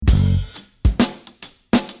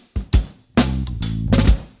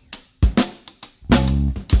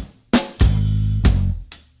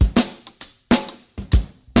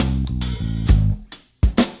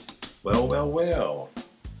Well.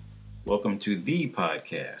 Welcome to the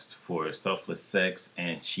podcast for Selfless Sex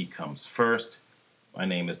and She Comes First. My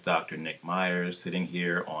name is Dr. Nick Myers, sitting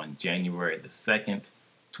here on January the 2nd,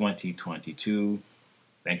 2022.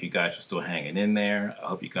 Thank you guys for still hanging in there. I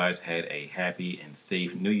hope you guys had a happy and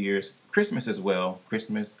safe New Year's, Christmas as well.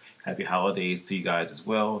 Happy holidays to you guys as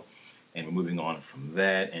well. And we're moving on from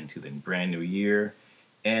that into the brand new year.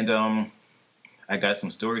 And I got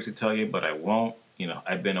some stories to tell you, but I won't.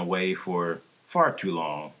 I've been away for far too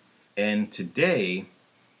long. And today,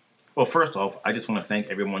 well, first off, I just want to thank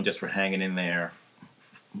everyone just for hanging in there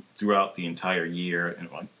throughout the entire year. And,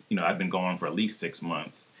 I've been gone for at least 6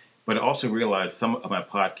 months. But I also realized some of my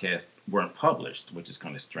podcasts weren't published, which is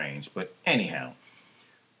kind of strange. But anyhow,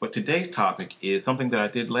 but today's topic is something that I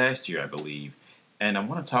did last year, I believe. And I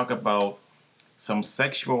want to talk about some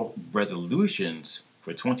sexual resolutions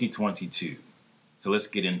for 2022. So let's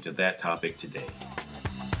get into that topic today.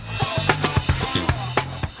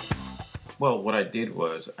 Well, what I did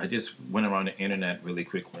was I just went around the internet really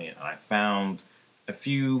quickly and I found a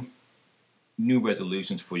few new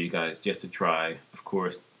resolutions for you guys just to try. Of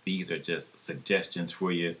course, these are just suggestions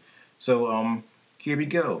for you. So here we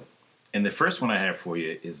go. And the first one I have for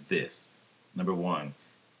you is this. Number 1,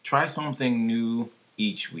 try something new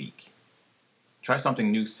each week. Try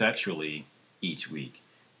something new sexually each week.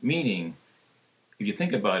 Meaning, if you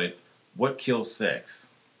think about it, what kills sex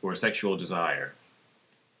or sexual desire?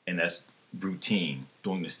 And that's routine.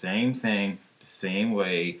 Doing the same thing the same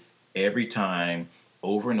way every time,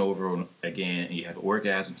 over and over again, and you have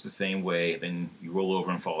orgasms the same way, then you roll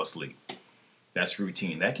over and fall asleep. That's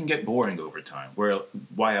routine. That can get boring over time.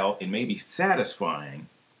 While it may be satisfying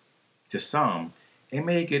to some, it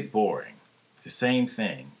may get boring. It's the same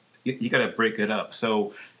thing. You got to break it up.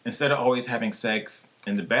 So instead of always having sex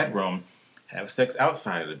in the bedroom, have sex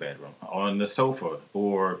outside of the bedroom, on the sofa,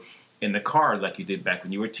 or in the car like you did back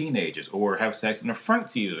when you were teenagers, or have sex in the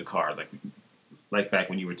front seat of the car like back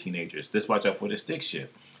when you were teenagers. Just watch out for the stick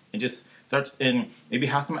shift. And just starts in, maybe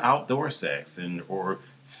have some outdoor sex or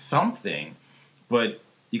something, but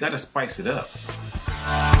you got to spice it up.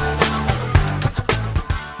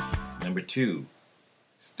 Number 2,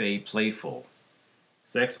 stay playful.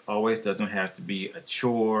 Sex always doesn't have to be a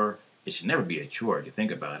chore. It should never be a chore if you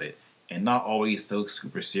think about it, and not always so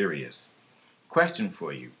super serious. Question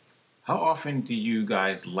for you. How often do you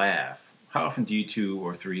guys laugh? How often do you 2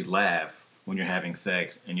 or 3 laugh when you're having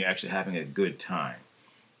sex and you're actually having a good time?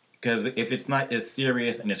 Because if it's not as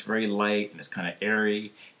serious and it's very light and it's kind of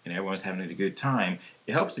airy and everyone's having a good time,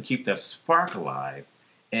 it helps to keep that spark alive.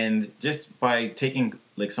 And just by taking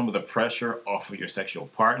some of the pressure off of your sexual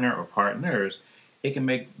partner or partners, it can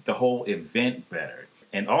make the whole event better.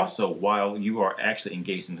 And also, while you are actually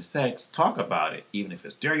engaged in the sex, talk about it, even if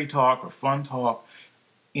it's dirty talk or fun talk.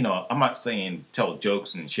 I'm not saying tell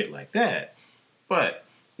jokes and shit like that, but,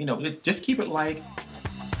 just keep it light.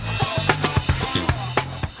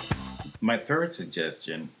 My third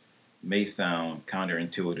suggestion may sound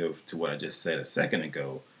counterintuitive to what I just said a second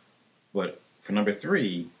ago, but for number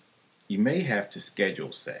 3, you may have to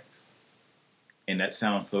schedule sex. And that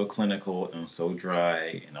sounds so clinical and so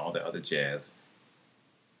dry and all the other jazz.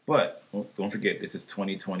 But don't forget, this is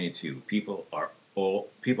 2022. People are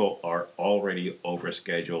already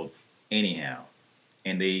overscheduled anyhow,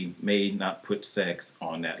 and they may not put sex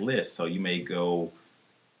on that list. So you may go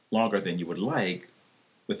longer than you would like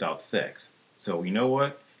without sex. So you know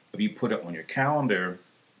what? If you put it on your calendar,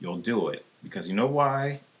 you'll do it, because you know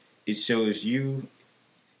why? It shows you,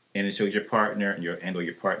 and it shows your partner and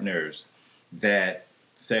your partners that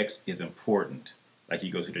sex is important. Like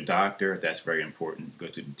you go to the doctor, that's very important. You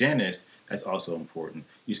go to the dentist, that's also important.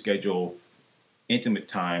 You schedule intimate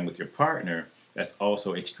time with your partner, that's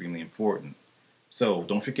also extremely important. So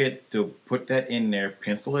don't forget to put that in there,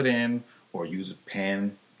 pencil it in, or use a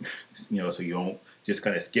pen, so you don't just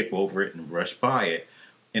kind of skip over it and rush by it.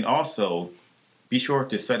 And also, be sure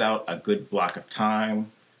to set out a good block of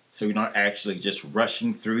time so you're not actually just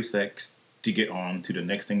rushing through sex to get on to the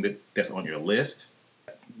next thing that's on your list.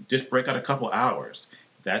 Just break out a couple hours.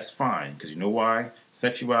 That's fine, because you know why?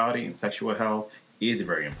 Sexuality and sexual health is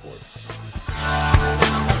very important.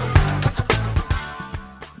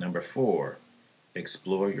 Number 4,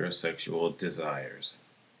 explore your sexual desires.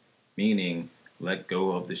 Meaning, let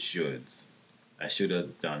go of the shoulds. I should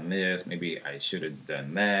have done this. Maybe I should have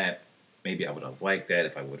done that. Maybe I would have liked that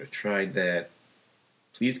if I would have tried that.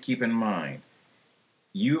 Please keep in mind,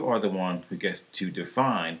 you are the one who gets to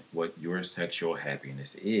define what your sexual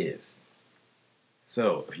happiness is.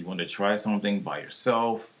 So, if you want to try something by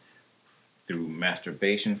yourself, through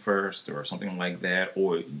masturbation first or something like that,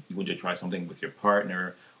 or you want to try something with your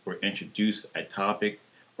partner or introduce a topic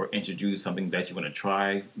or introduce something that you want to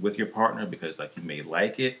try with your partner because like you may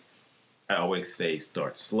like it, I always say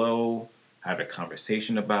start slow, have a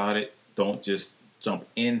conversation about it. Don't just jump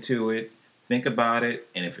into it. Think about it,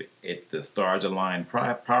 and if the stars align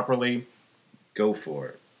properly, go for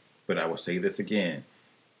it. But I will say this again: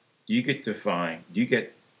 you get to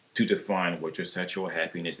define what your sexual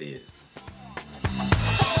happiness is.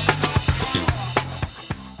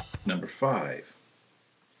 Number 5,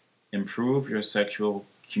 improve your sexual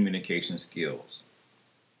communication skills.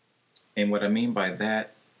 And what I mean by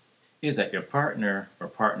that is that your partner or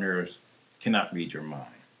partners cannot read your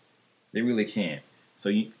mind. They really can't. So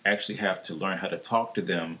you actually have to learn how to talk to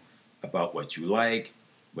them about what you like,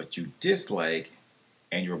 what you dislike,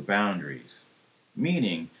 and your boundaries.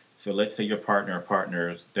 Meaning, so let's say your partner or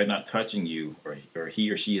partners, they're not touching you, or he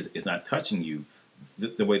or she is not touching you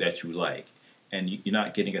the way that you like. And you're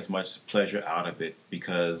not getting as much pleasure out of it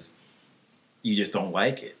because you just don't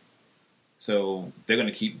like it. So they're going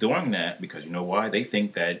to keep doing that because you know why? They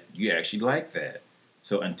think that you actually like that.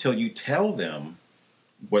 So until you tell them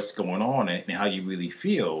what's going on and how you really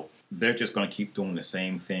feel, they're just going to keep doing the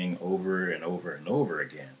same thing over and over and over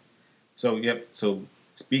again. So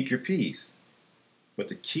speak your piece. But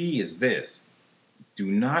the key is this: do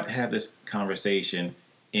not have this conversation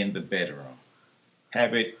in the bedroom.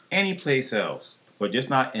 Have it any place else, but just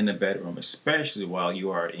not in the bedroom, especially while you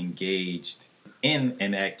are engaged in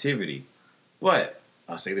an activity. But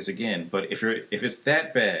I'll say this again, but if it's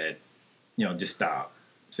that bad, just stop.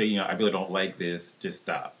 Say, I really don't like this, just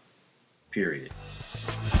stop. Period.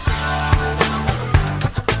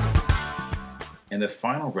 And the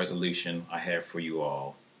final resolution I have for you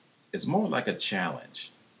all is more like a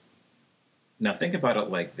challenge. Now think about it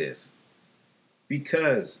like this.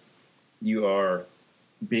 Because you are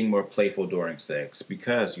being more playful during sex,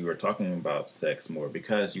 because you are talking about sex more,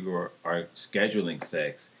 because you are scheduling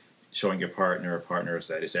sex, showing your partner or partners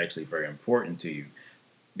that it's actually very important to you,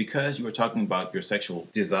 because you are talking about your sexual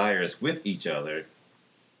desires with each other,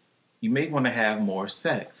 you may want to have more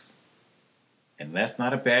sex. And that's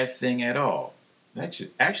not a bad thing at all.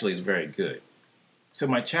 Actually, it's very good. So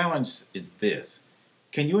my challenge is this.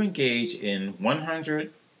 Can you engage in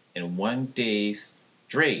 101 days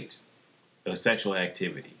straight of sexual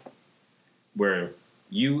activity where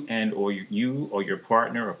you or your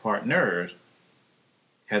partner or partners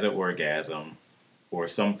has an orgasm or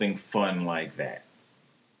something fun like that?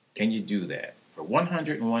 Can you do that for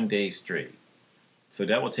 101 days straight? So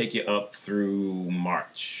that will take you up through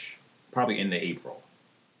March, probably into April.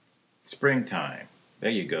 Springtime.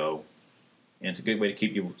 There you go. And it's a good way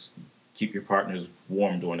to keep your partners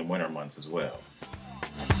warm during the winter months as well.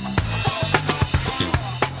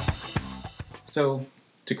 So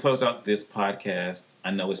to close out this podcast,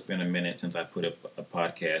 I know it's been a minute since I put up a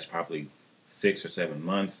podcast, probably 6 or 7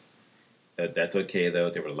 months. That's okay though.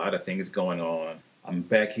 There were a lot of things going on. I'm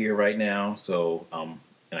back here right now, so and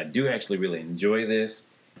I do actually really enjoy this.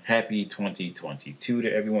 Happy 2022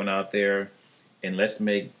 to everyone out there, and let's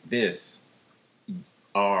make this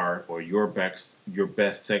your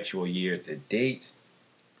best sexual year to date.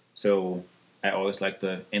 So I always like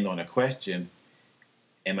to end on a question,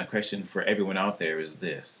 and my question for everyone out there is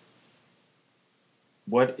this: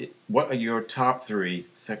 What are your top 3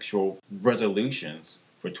 sexual resolutions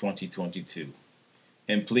for 2022?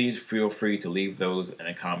 And please feel free to leave those in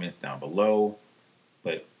the comments down below.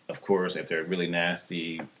 But of course, if they're really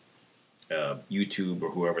nasty, YouTube or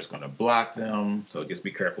whoever's going to block them. So just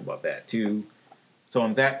be careful about that too. So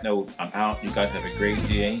on that note, I'm out. You guys have a great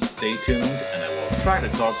day. Stay tuned, and I will try to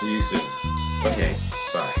talk to you soon. Okay,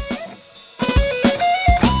 bye.